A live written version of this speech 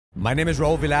My name is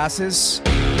Raul Villacis,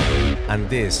 and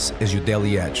this is your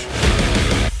Daily Edge.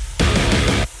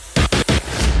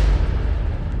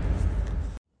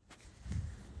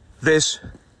 This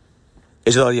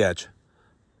is your Daily Edge.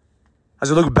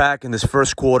 As I look back in this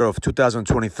first quarter of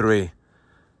 2023,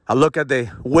 I look at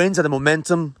the wins and the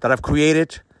momentum that I've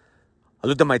created. I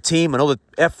looked at my team and all the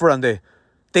effort and the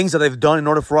things that they've done in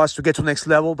order for us to get to the next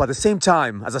level. But at the same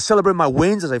time, as I celebrate my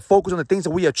wins, as I focus on the things that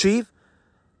we achieve,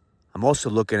 I'm also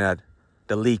looking at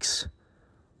the leaks.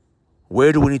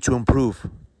 Where do we need to improve?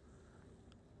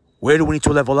 Where do we need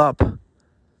to level up?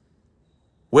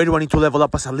 Where do I need to level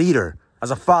up as a leader,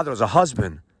 as a father, as a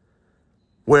husband?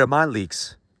 Where are my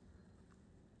leaks?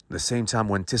 At the same time,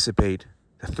 we anticipate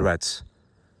the threats.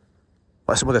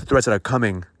 What are some of the threats that are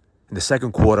coming in the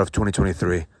second quarter of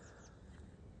 2023?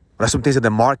 What are some things in the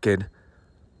market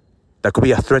that could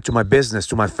be a threat to my business,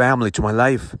 to my family, to my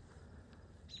life?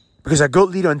 Because a good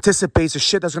leader anticipates the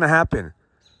shit that's going to happen.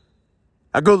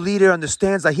 A good leader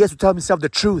understands that he has to tell himself the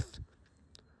truth.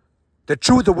 The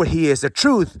truth of what he is. The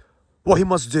truth what he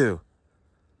must do.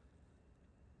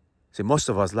 See, most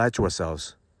of us lie to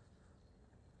ourselves.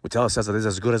 We tell ourselves that this is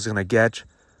as good as it's going to get.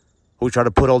 We try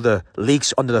to put all the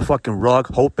leaks under the fucking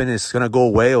rug, hoping it's going to go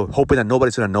away or hoping that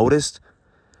nobody's going to notice.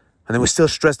 And then we still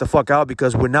stress the fuck out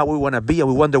because we're not where we want to be and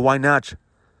we wonder why not.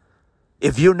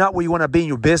 If you're not where you want to be in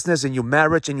your business, in your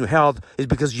marriage, in your health, it's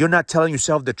because you're not telling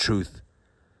yourself the truth.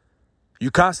 You're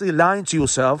constantly lying to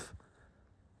yourself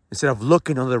instead of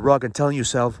looking under the rug and telling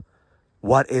yourself,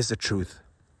 what is the truth?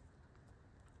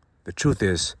 The truth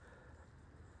is,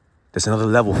 there's another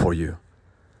level for you.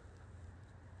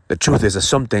 The truth is that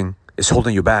something is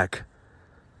holding you back.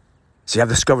 See, I've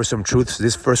discovered some truths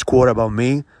this first quarter about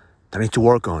me that I need to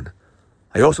work on.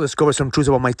 I also discovered some truths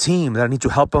about my team that I need to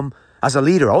help them as a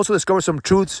leader. I also discovered some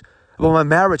truths about my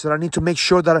marriage that I need to make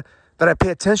sure that I pay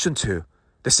attention to.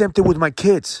 The same thing with my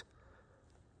kids.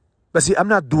 But see, I'm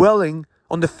not dwelling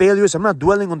on the failures. I'm not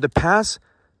dwelling on the past.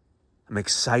 I'm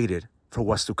excited for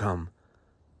what's to come.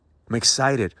 I'm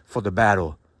excited for the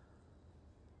battle.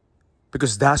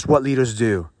 Because that's what leaders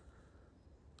do.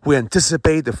 We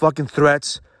anticipate the fucking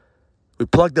threats. We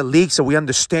plug the leaks so we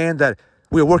understand that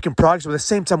we are work in progress. But at the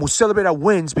same time, we celebrate our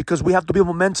wins because we have to build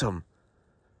momentum.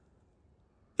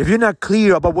 If you're not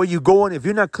clear about where you're going, if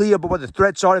you're not clear about what the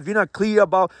threats are, if you're not clear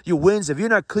about your wins, if you're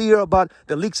not clear about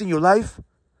the leaks in your life,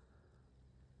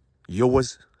 you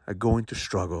always are going to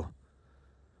struggle.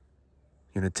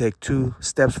 You're going to take 2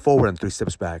 steps forward and 3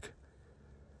 steps back.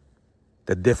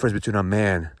 The difference between a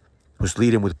man who's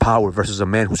leading with power versus a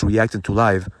man who's reacting to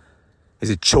life is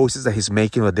the choices that he's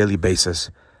making on a daily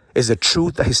basis. Is the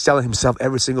truth that he's telling himself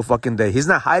every single fucking day. He's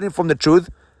not hiding from the truth.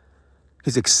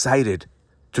 He's excited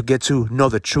to get to know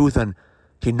the truth, and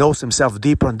he knows himself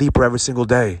deeper and deeper every single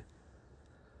day.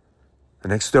 The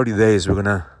next 30 days, we're going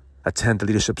to attend the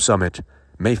Leadership Summit,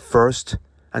 May 1st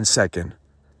and 2nd.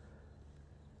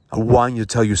 I want you to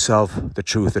tell yourself the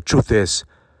truth. The truth is,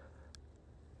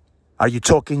 are you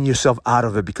talking yourself out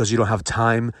of it because you don't have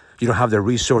time, you don't have the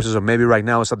resources, or maybe right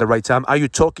now it's not the right time? Are you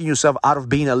talking yourself out of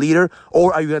being a leader,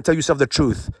 or are you going to tell yourself the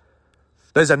truth?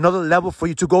 There's another level for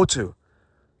you to go to.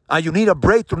 And you need a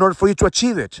breakthrough in order for you to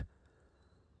achieve it.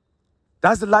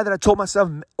 That's the lie that I told myself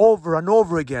over and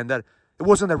over again, that it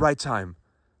wasn't the right time.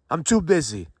 I'm too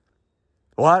busy.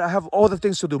 Well, I have other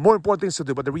things to do, more important things to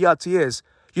do. But the reality is,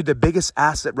 you're the biggest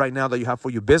asset right now that you have for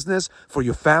your business, for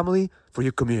your family, for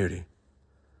your community.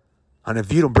 And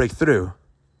if you don't break through,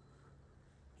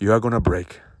 you are going to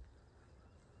break.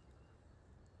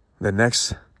 The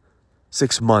next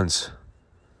 6 months,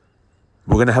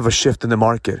 we're going to have a shift in the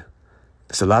market.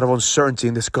 There's a lot of uncertainty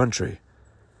in this country.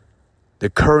 The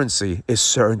currency is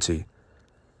certainty.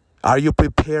 Are you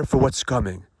prepared for what's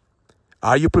coming?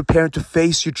 Are you prepared to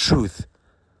face your truth?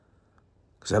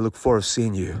 Because I look forward to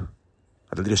seeing you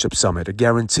at the Leadership Summit. I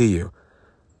guarantee you,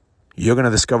 you're going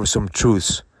to discover some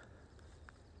truths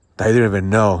that you didn't even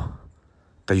know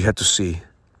that you had to see.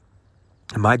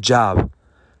 And my job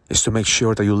is to make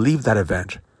sure that you leave that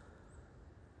event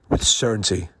with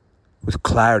certainty, with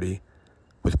clarity,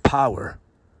 with power,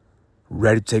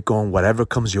 ready to take on whatever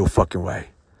comes your fucking way.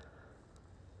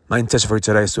 My intention for you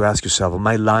today is to ask yourself, am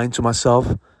I lying to myself,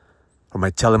 or am I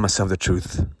telling myself the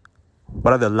truth?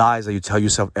 What are the lies that you tell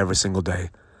yourself every single day?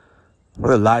 What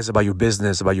are the lies about your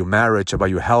business, about your marriage, about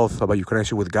your health, about your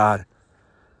connection with God?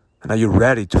 And are you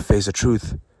ready to face the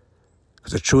truth?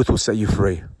 Because the truth will set you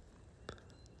free.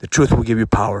 The truth will give you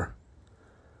power.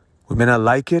 We may not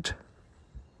like it,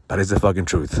 but it's the fucking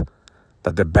truth.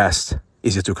 That the best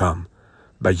is yet to come.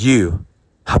 But you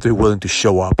have to be willing to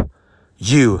show up.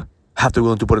 You have to be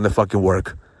willing to put in the fucking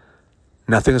work.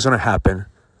 Nothing is going to happen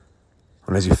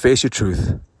unless you face your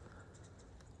truth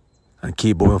and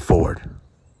keep moving forward.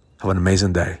 Have an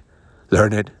amazing day.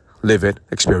 Learn it, live it,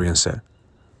 experience it.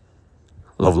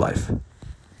 Love life.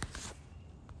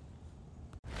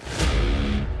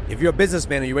 If you're a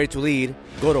businessman and you're ready to lead,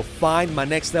 go to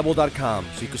findmynextlevel.com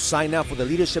so you can sign up for the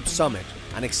Leadership Summit,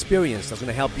 an experience that's going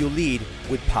to help you lead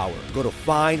with power. Go to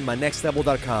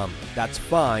findmynextlevel.com. That's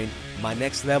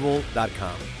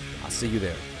findmynextlevel.com. I'll see you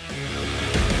there.